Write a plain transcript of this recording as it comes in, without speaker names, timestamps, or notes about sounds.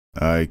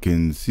I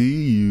can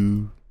see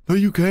you. No,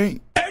 you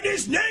can't. And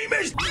his name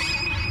is...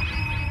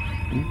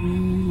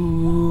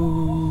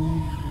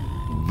 Ooh.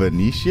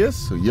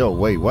 Vinicius? Yo,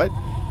 wait, what?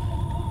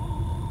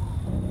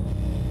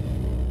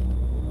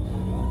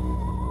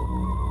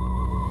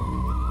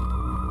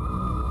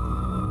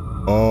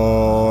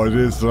 Oh,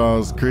 this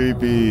sounds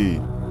creepy.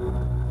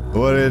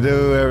 What it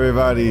do,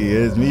 everybody?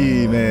 It's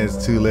me, man.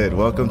 It's too lit.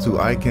 Welcome to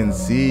I Can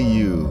See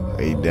You,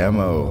 a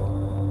demo.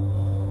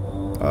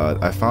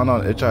 I found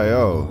on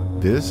itch.io.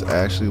 This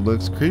actually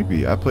looks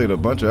creepy. I played a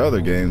bunch of other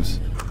games.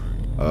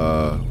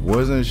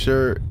 Wasn't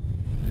sure.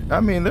 I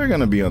mean, they're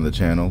gonna be on the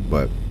channel,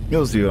 but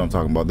you'll see what I'm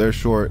talking about. They're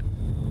short,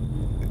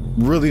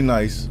 really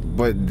nice,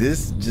 but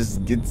this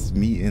just gets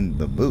me in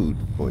the mood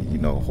for, you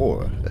know,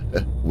 horror.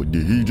 What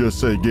did he just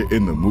say? Get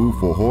in the mood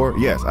for horror?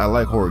 Yes, I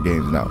like horror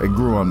games now. It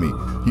grew on me.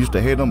 Used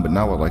to hate them, but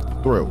now I like the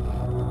thrill.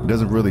 It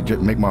doesn't really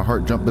make my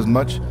heart jump as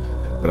much,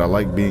 but I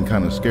like being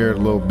kind of scared a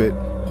little bit,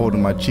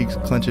 holding my cheeks,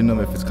 clenching them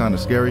if it's kind of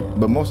scary.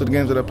 But most of the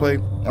games that I play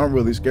aren't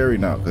really scary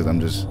now because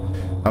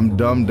I'm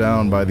dumbed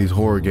down by these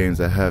horror games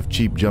that have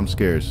cheap jump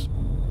scares.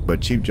 But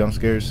cheap jump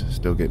scares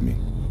still get me.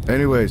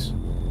 Anyways,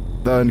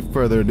 without any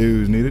further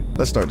ado is needed,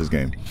 let's start this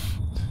game.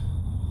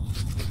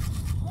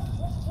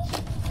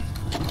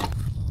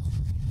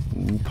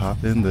 Ooh,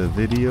 pop in the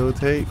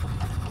videotape.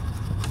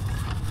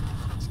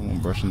 Someone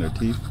brushing their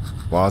teeth.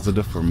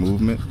 Positive for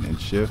movement and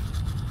shift.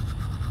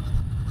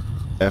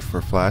 F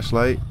for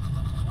flashlight.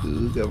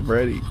 Ooh, I'm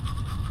ready.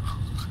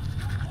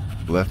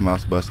 Left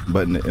mouse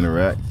button to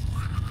interact.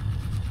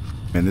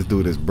 Man, this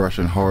dude is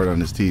brushing hard on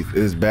his teeth. It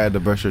is bad to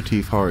brush your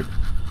teeth hard.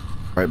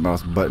 Right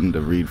mouse button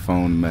to read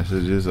phone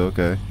messages.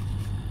 Okay.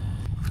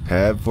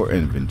 Tab for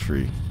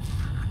inventory.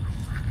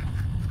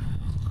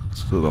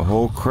 So the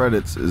whole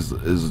credits is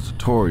a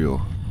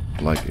tutorial.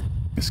 I like it.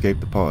 Escape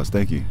the pause.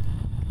 Thank you.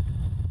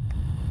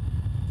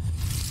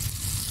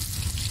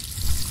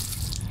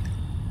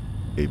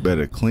 You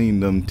better clean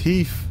them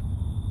teeth.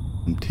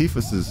 Them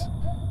teethuses.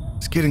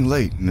 It's getting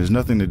late and there's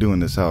nothing to do in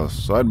this house,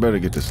 so I'd better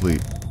get to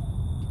sleep.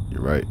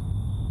 You're right.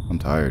 I'm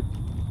tired.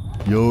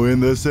 Yo,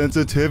 and the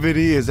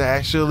sensitivity is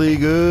actually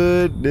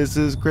good. This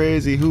is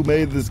crazy. Who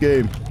made this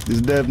game? This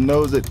dev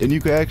knows it. And you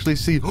can actually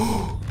see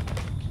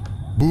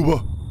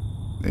Booba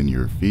and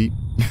your feet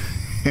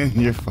and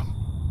your phone.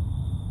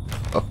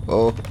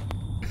 Oh,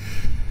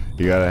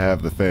 you gotta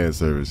have the fan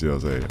service, you know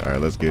what I'm saying? All right,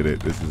 let's get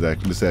it. This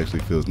actually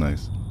feels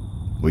nice.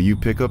 Will you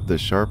pick up the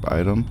sharp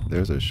item?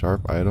 There's a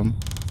sharp item.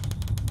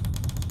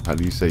 How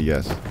do you say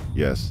yes?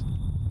 Yes.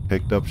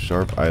 Picked up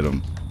sharp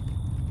item.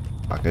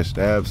 I can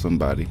stab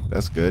somebody.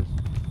 That's good.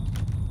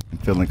 I'm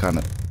feeling kind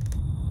of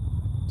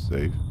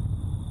safe.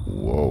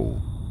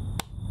 Whoa.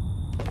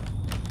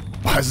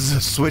 Why is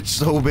this switch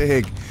so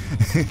big?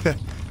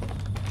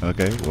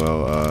 Okay,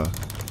 well,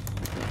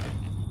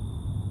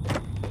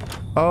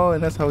 oh,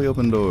 and that's how we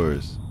open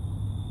doors.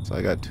 So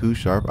I got 2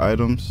 sharp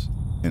items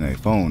and a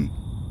phone.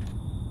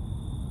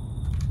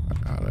 I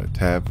got a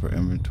tab for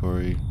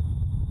inventory.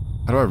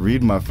 How do I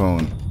read my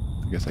phone?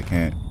 I guess I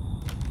can't.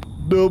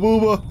 No,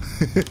 booba.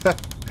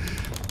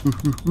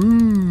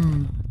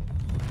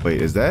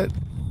 Wait, is that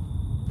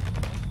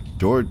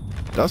George?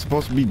 That's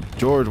supposed to be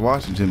George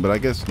Washington, but I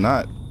guess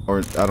not.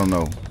 Or I don't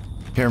know.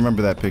 Can't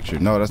remember that picture.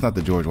 No, that's not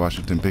the George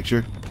Washington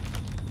picture.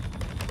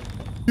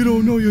 You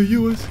don't know your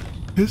U.S.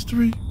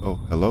 history? Oh,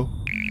 hello?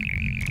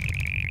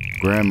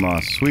 Grandma,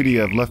 sweetie,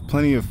 I've left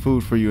plenty of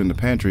food for you in the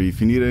pantry. If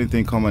you need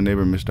anything, call my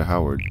neighbor, Mr.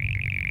 Howard.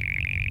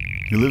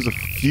 He lives a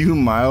few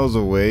miles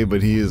away,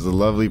 but he is a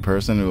lovely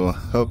person who will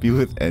help you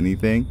with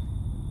anything.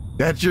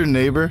 That's your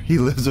neighbor? He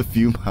lives a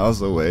few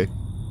miles away.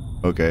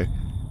 Okay.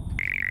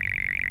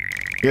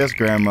 Yes,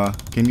 Grandma.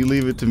 Can you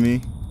leave it to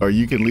me? Or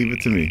you can leave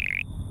it to me.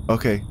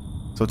 Okay.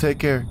 So take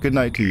care. Good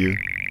night to you.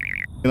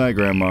 Good night,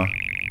 Grandma.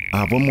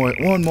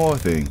 One more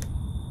thing.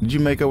 Did you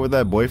make up with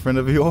that boyfriend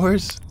of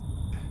yours?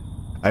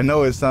 I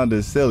know it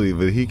sounded silly,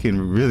 but he can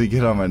really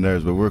get on my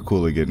nerves, but we're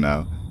cool again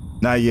now.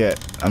 Not yet.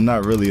 I'm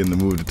not really in the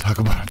mood to talk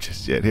about him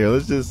just yet. Here,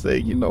 let's just say,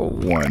 you know,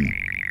 1.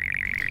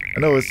 I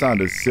know it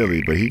sounded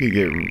silly, but he can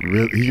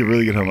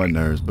really get on my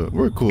nerves, but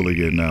we're cool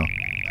again now.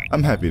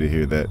 I'm happy to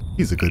hear that.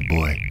 He's a good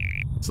boy.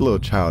 It's a little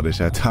childish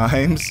at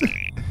times.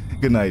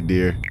 Good night,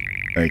 dear.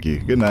 Thank you.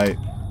 Good night.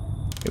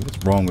 Hey,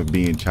 what's wrong with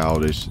being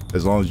childish?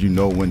 As long as you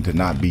know when to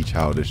not be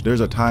childish.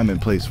 There's a time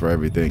and place for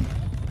everything.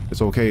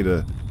 It's okay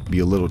to be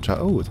a little child.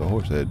 Oh, it's a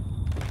horse head.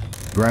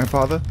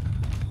 Grandfather?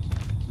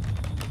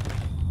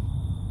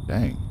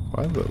 Dang.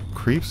 Why the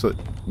creeps?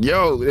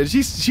 Yo, and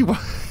she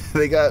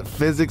they got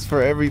physics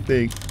for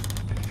everything.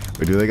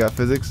 Wait, do they got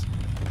physics?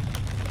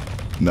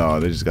 No,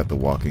 they just got the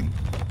walking.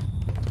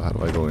 So how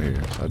do I go in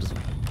here? So I just...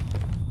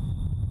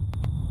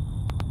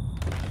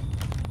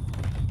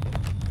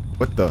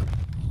 What the?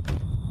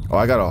 Oh,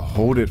 I gotta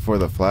hold it for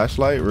the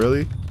flashlight?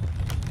 Really?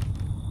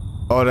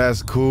 Oh,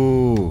 that's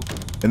cool.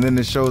 And then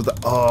it shows the...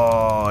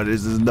 Oh,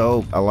 this is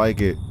dope. I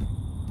like it.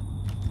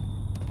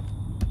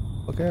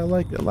 Okay, I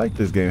like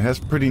this game. It has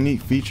pretty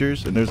neat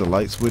features, and there's a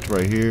light switch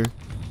right here.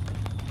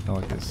 Now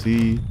I can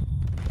see.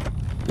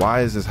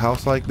 Why is this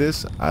house like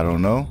this? I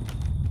don't know.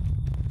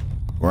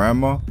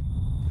 Grandma?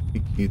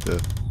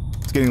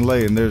 It's getting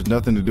late and there's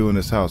nothing to do in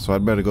this house, so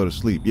I'd better go to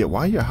sleep. Yeah,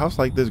 why your house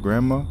like this,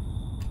 Grandma?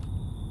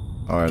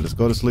 Alright, let's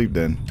go to sleep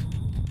then.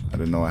 I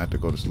didn't know I had to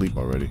go to sleep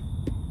already.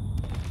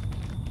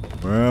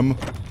 Grandma,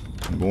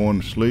 I'm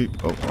going to sleep.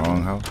 Oh,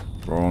 wrong house.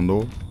 Wrong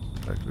door.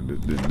 Actually,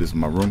 this is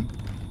my room.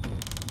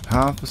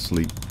 Time for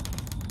sleep.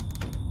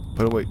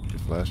 Put away your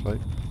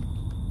flashlight.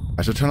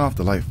 I should turn off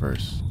the light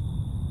first.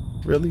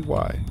 Really?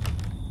 Why?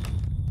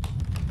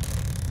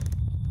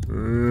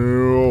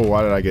 Oh,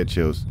 why did I get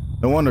chills?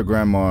 No wonder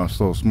Grandma's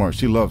so smart.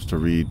 She loves to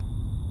read.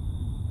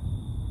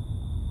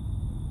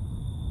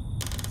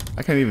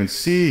 I can't even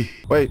see.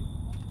 Wait.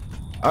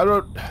 I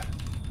don't...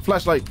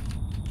 Flashlight.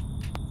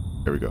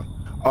 There we go.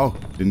 Oh,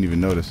 didn't even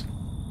notice.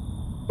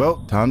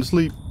 Well, time to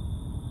sleep.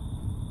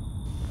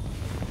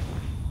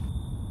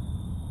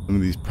 Some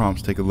of these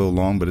prompts take a little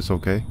long, but it's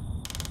okay.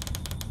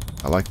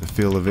 I like the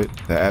feel of it.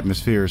 The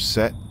atmosphere is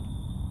set.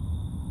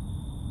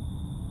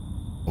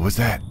 What was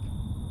that?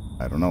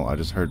 I don't know. I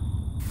just heard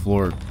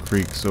floor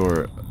creaks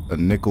or a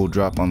nickel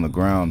drop on the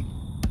ground.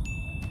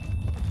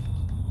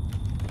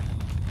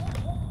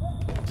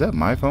 Is that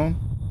my phone?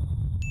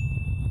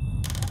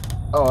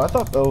 Oh, I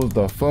thought that was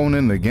the phone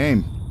in the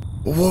game.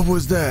 What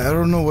was that? I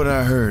don't know what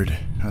I heard.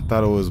 I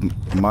thought it was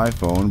my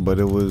phone, but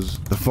it was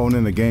the phone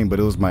in the game, but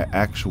it was my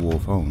actual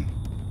phone.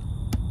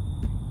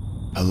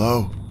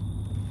 Hello?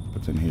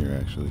 What's in here,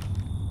 actually?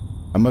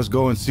 I must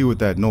go and see what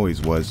that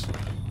noise was.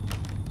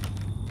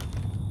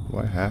 Do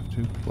I have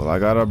to? Well, I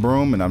got a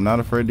broom and I'm not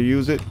afraid to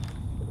use it.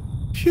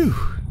 Phew.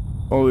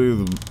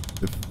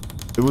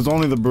 It was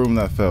only the broom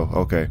that fell.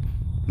 Okay.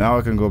 Now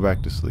I can go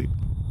back to sleep.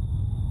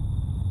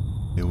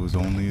 It was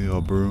only a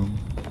broom.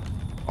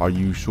 Are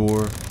you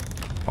sure?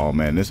 Oh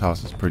man, this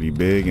house is pretty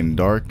big and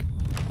dark.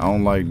 I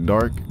don't like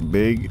dark,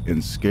 big,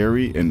 and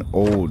scary, and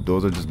old.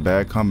 Those are just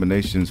bad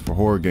combinations for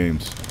horror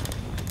games.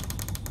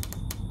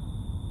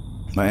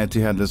 My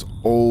auntie had this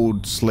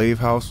old slave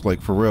house,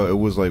 like for real. It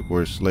was like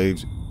where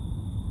slaves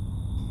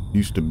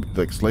used to,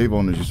 like slave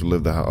owners used to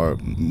live or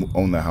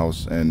own the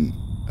house, and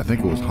I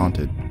think it was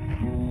haunted.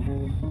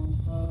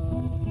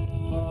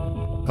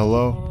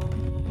 Hello?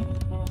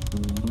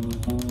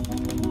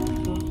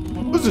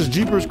 What's this,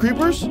 Jeepers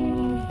Creepers?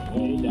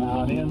 Way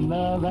down in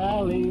the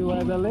valley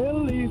where the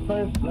lily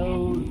first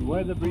blows,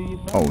 where the breeze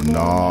oh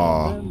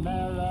no.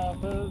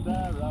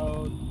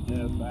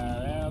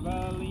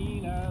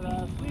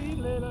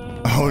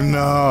 Oh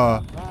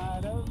no.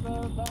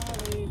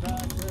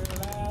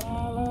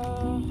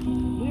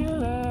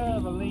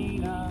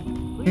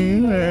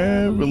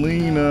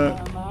 Evelina.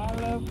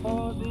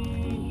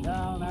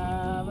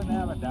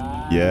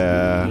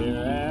 Yeah.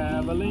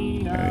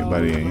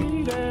 Anybody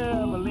ain't.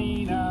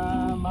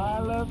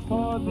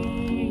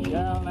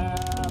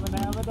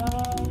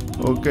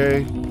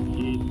 Okay.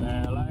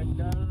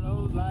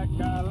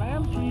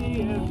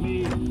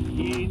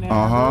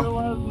 Uh-huh.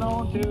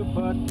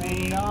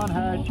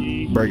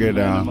 Break it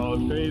down.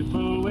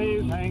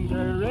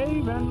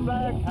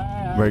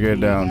 Break it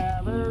down.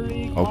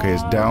 Okay,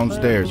 it's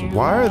downstairs.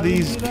 Why are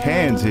these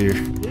cans here?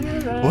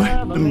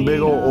 What? Them big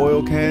old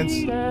oil cans?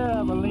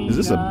 Is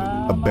this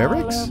a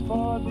barracks?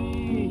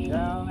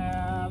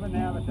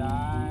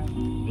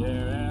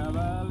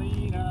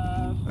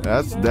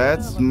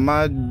 That's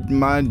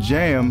my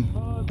jam.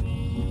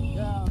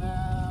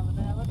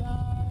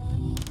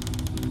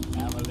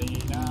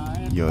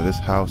 Yo, this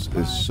house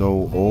is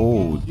so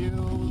old.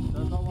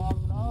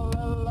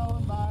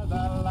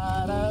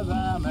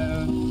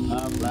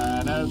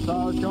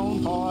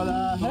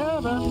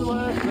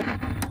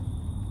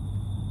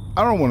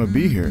 I don't want to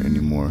be here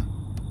anymore.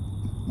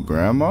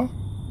 Grandma?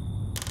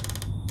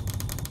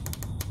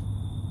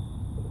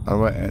 How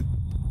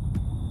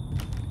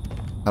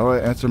do I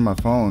answer my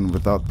phone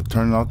without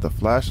turning off the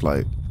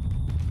flashlight?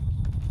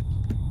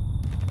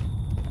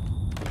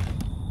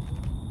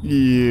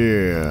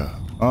 Yeah.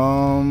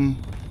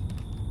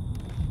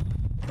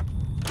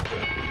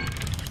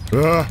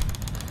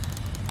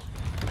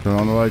 Turn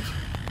on the lights.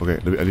 Okay,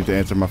 I need to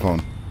answer my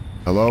phone.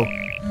 Hello?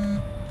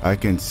 I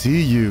can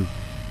see you.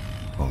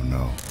 Oh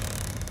no.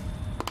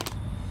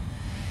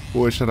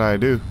 What should I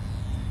do?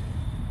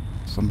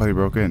 Somebody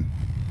broke in.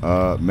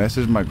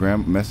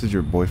 Message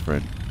your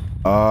boyfriend.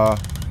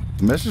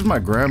 Message my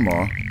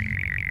grandma.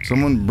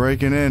 Someone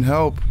breaking in.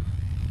 Help.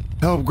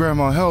 Help,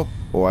 grandma, help.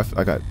 Oh,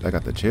 I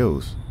got the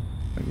chills.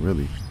 Like,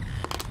 really.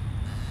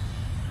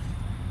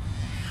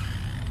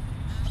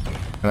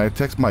 Can I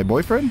text my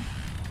boyfriend?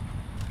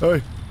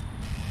 Hey.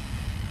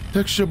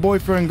 Text your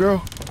boyfriend,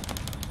 girl.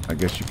 I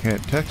guess you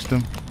can't text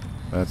him.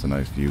 That's a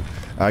nice view.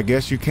 I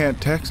guess you can't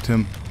text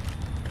him.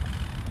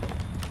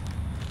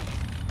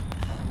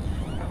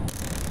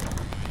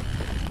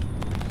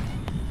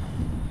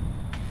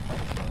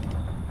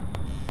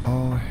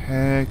 Oh,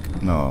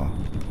 heck no.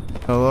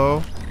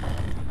 Hello?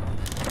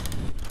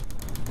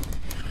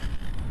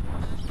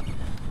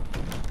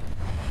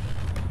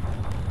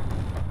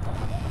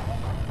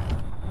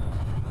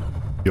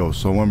 Yo,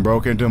 someone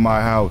broke into my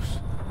house.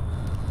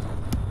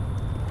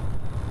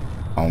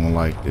 I don't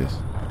like this.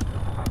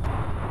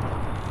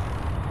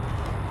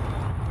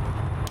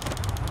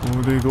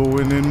 Oh, they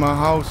going in my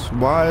house.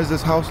 Why is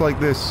this house like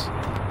this?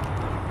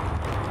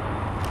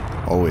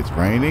 Oh, it's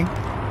raining?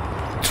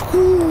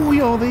 Ooh,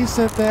 yo, they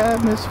set the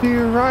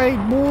atmosphere right,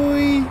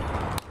 boy.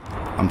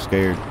 I'm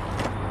scared.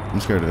 I'm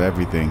scared of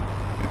everything.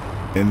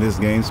 In this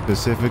game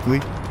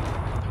specifically.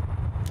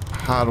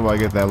 How do I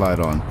get that light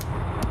on?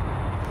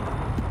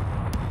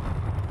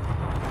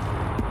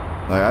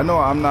 Like, I know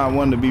I'm not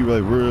one to be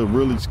like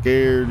really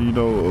scared, you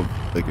know, of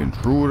like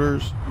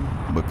intruders,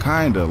 but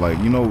kinda like,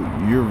 you know,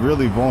 you're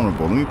really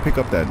vulnerable. Let me pick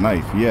up that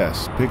knife.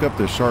 Yes, pick up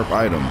the sharp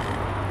item.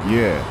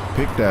 Yeah,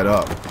 pick that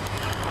up.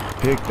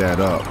 Pick that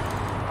up.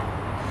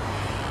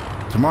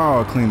 Tomorrow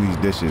I'll clean these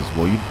dishes.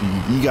 Well,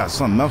 you got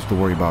something else to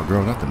worry about,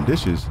 girl. Not them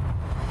dishes.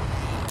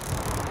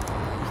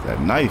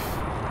 That knife.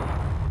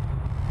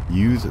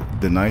 Use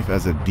the knife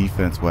as a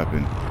defense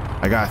weapon.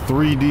 I got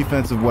 3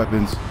 defensive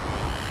weapons.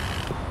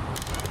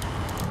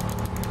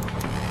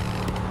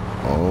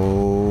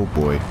 Oh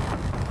boy.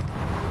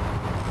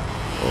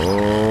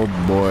 Oh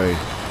boy.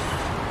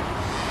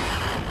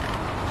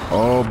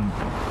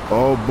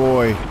 Oh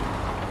boy.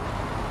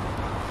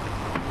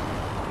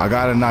 I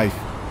got a knife.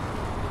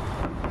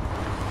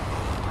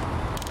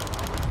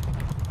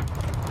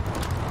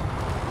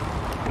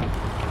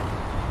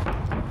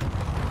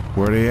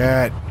 Where they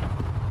at?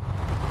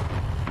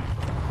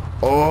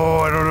 Oh,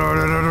 I don't know.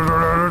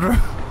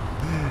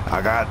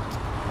 I got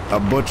a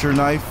butcher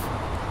knife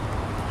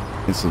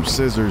and some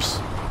scissors.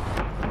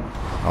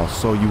 I'll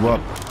sew you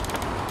up.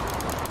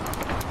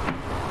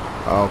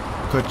 I'll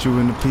cut you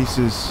into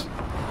pieces.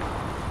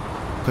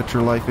 Cut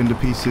your life into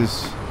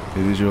pieces.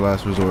 It is your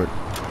last resort.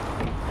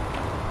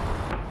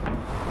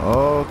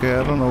 Okay,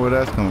 I don't know where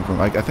that's coming from.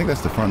 I think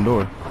that's the front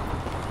door.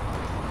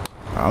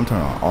 I'm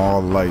turning on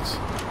all the lights.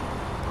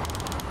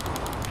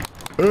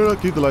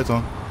 Keep the lights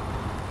on.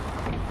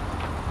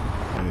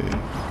 Hey.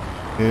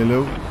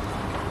 Hello.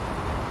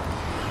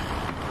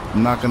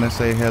 I'm not gonna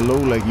say hello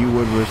like you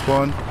would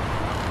respond.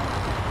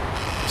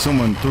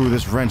 Someone threw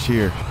this wrench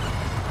here.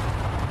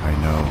 I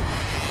know.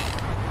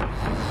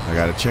 I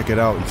gotta check it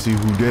out and see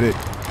who did it.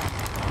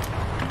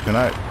 Can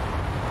I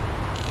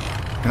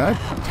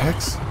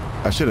text?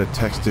 I should have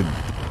texted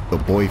the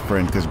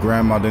boyfriend because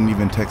grandma didn't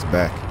even text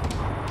back.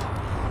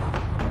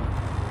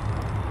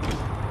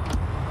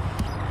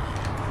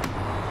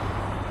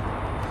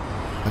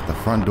 At the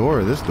front door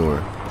or this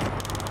door?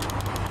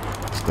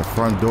 It's the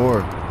front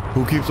door.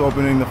 Who keeps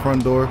opening the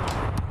front door?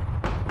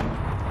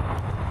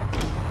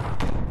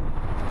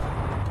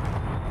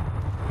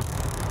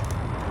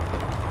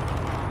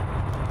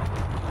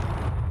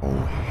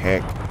 Oh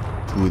heck.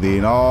 To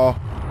the all.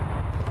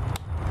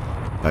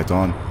 Lights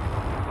on.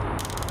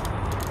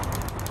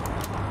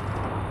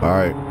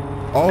 Alright.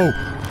 Oh!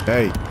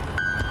 Hey.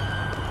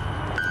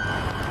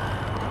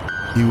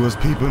 He was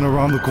peeping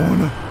around the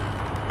corner.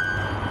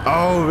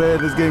 Oh man,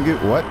 this game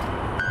get what?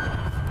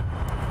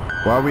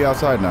 Why are we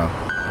outside now?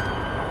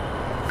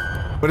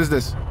 What is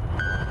this?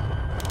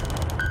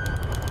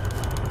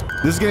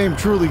 This game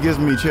truly gives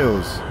me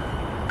chills.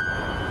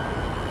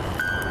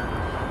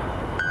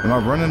 Am I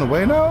running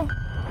away now?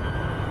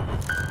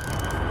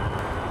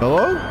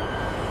 Hello?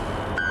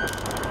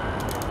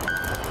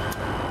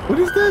 What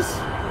is this?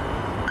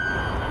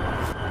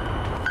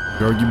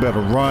 Girl, you better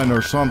run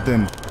or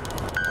something.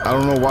 I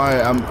don't know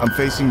why I'm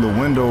facing the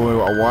window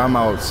or why I'm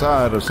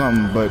outside or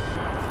something, but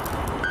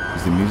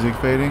is the music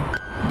fading?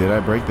 Did I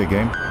break the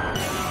game?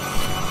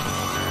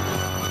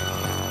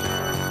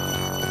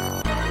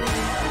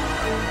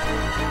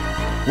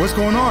 What's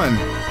going on?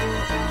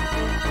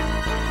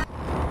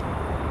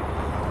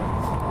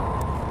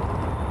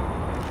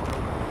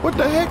 What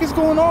the heck is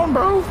going on,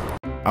 bro?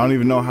 I don't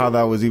even know how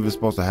that was even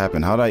supposed to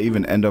happen. How did I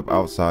even end up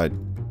outside?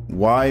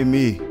 Why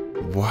me?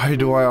 Why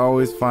do I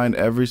always find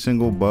every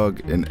single bug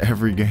in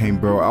every game,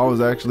 bro? I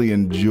was actually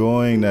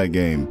enjoying that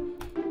game.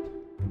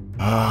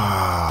 Do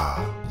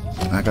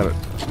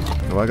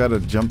I gotta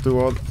jump through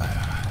all?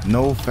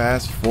 No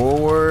fast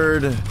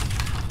forward.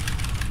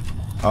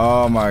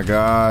 Oh my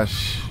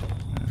gosh.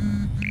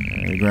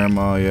 Hey,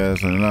 grandma,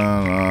 yes.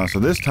 No. So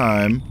this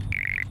time,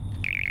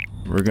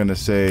 we're gonna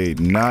say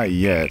not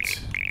yet.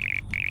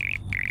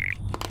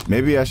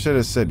 Maybe I should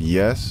have said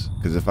yes,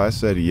 because if I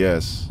said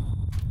yes,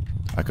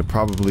 I could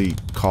probably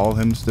call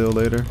him still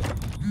later.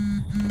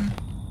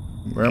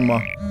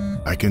 Grandma,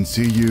 I can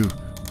see you.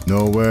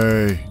 No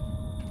way.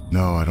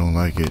 No, I don't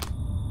like it.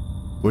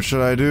 What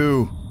should I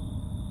do?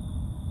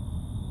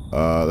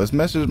 Let's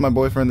message my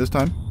boyfriend this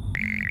time.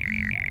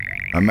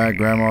 I'm at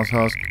grandma's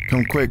house.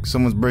 Come quick,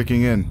 someone's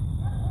breaking in.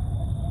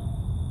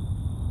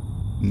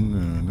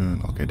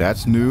 Okay,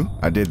 that's new.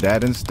 I did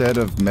that instead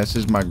of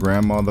message my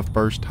grandma the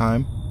first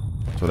time.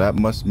 So that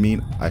must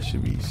mean I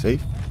should be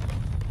safe.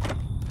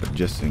 But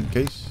just in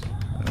case,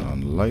 on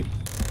the light.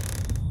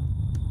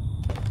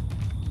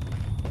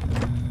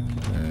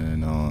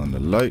 And on the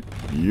light.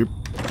 Yep.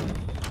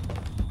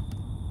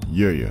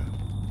 Yeah.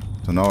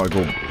 So now I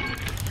go.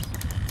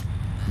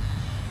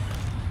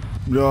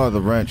 Oh,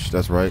 the wrench.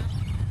 That's right.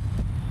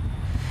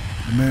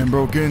 The man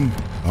broke in.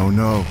 Oh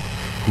no.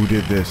 Who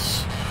did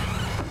this?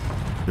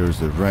 There's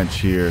the wrench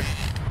here.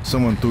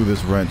 Someone threw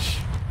this wrench.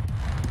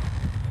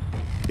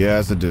 Yeah,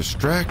 it's a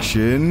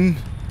distraction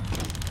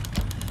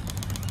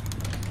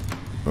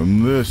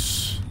from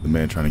this. The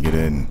man trying to get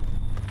in.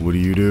 What do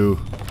you do?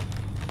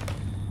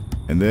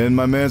 And then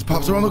my man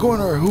pops around the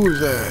corner. Who is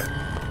that?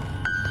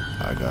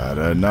 I got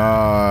a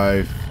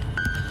knife.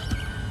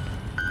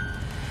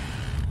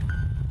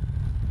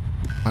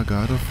 I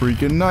got a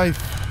freaking knife.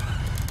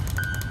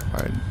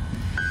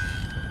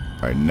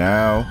 Alright,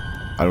 now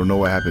I don't know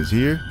what happens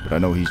here, but I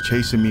know he's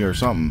chasing me or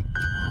something.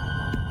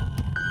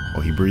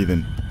 Oh, he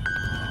breathing.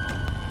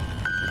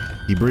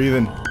 He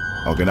breathing.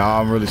 Okay, now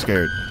I'm really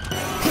scared.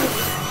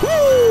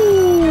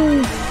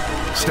 Woo!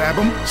 Stab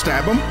him,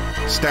 stab him,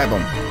 stab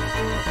him.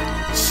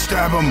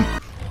 Stab him!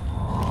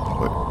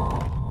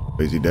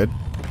 Wait, is he dead?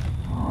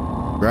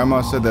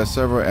 Grandma said that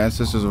several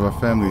ancestors of our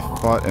family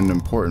fought in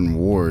important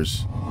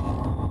wars.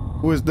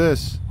 Who is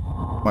this?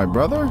 My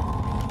brother?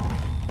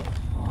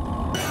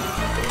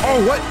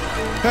 Oh, what?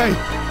 Hey!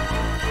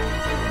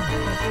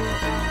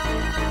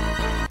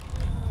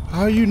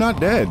 How are you not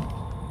dead?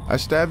 I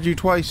stabbed you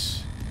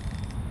twice.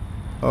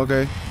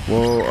 Okay,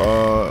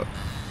 well,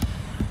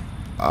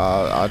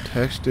 I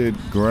texted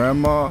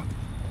Grandma.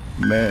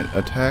 Man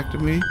attacked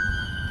me.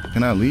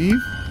 Can I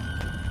leave?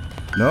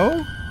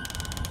 No?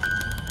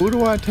 Who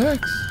do I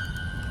text?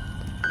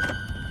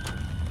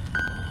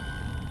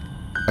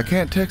 I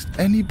can't text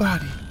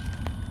anybody.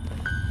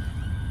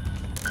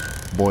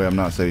 Boy, I'm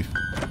not safe.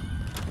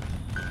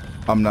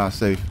 I'm not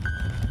safe.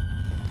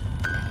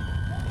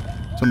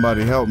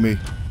 Somebody help me.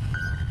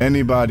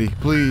 Anybody,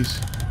 please.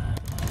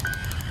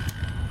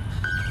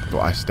 Oh,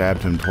 I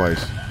stabbed him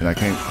twice, and I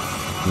can't.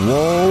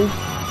 Whoa.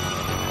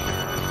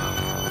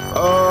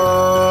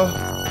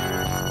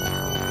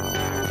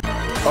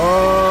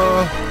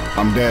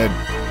 I'm dead.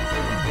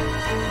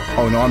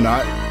 Oh, no, I'm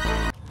not.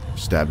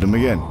 Stabbed him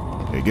again.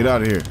 Hey, get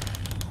out of here.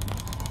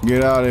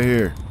 Get out of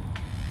here.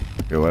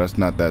 Okay, well, that's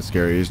not that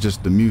scary. It's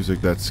just the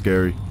music that's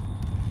scary.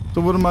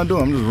 So what am I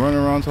doing? I'm just running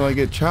around until I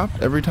get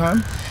chopped every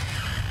time?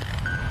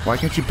 Why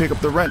can't you pick up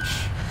the wrench?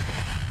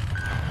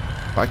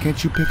 Why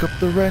can't you pick up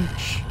the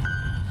wrench?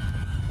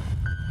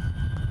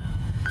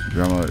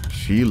 Grandma,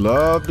 she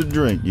loved to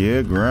drink.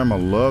 Yeah, Grandma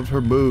loved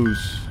her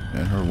booze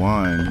and her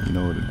wine. You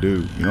know what to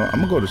do. You know, I'm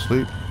gonna go to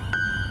sleep.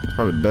 It's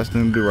probably the best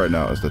thing to do right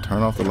now is to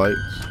turn off the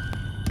lights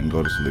and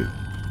go to sleep.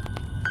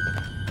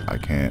 I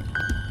can't.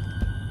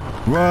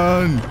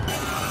 Run!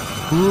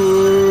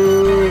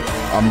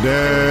 I'm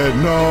dead.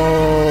 No!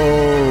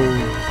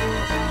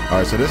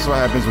 Alright, so this is what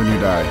happens when you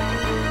die.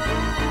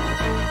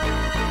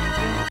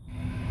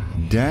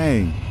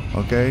 Dang.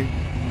 Okay.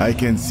 I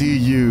can see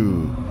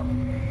you.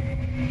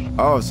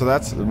 Oh, so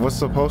that's what's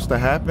supposed to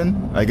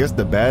happen? I guess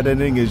the bad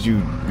ending is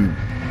you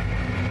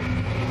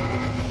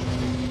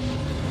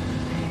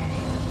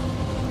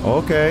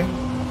okay.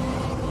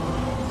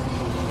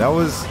 That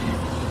was...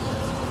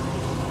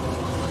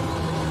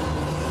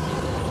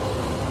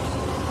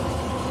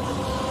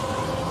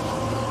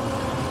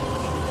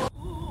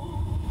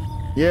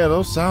 Yeah,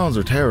 those sounds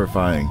are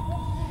terrifying.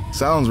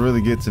 Sounds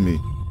really get to me.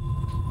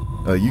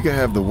 You can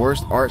have the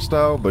worst art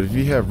style, but if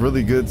you have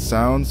really good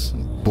sounds,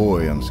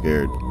 boy, I'm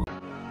scared.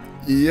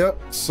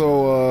 Yep,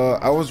 so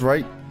I was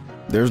right.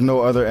 There's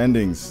no other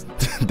endings.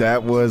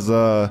 That was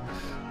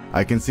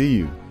I Can See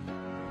You.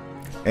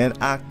 And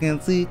I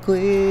can see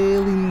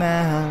clearly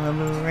now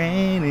the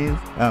rain is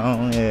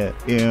on. Yeah,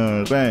 you know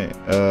what I'm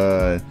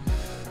saying?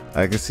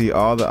 I can see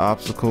all the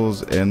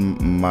obstacles in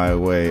my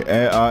way.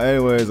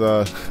 Anyways,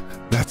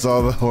 that's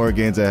all the horror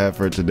games I have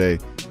for today.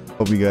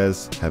 Hope you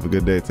guys have a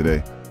good day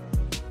today.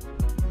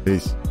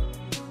 Peace.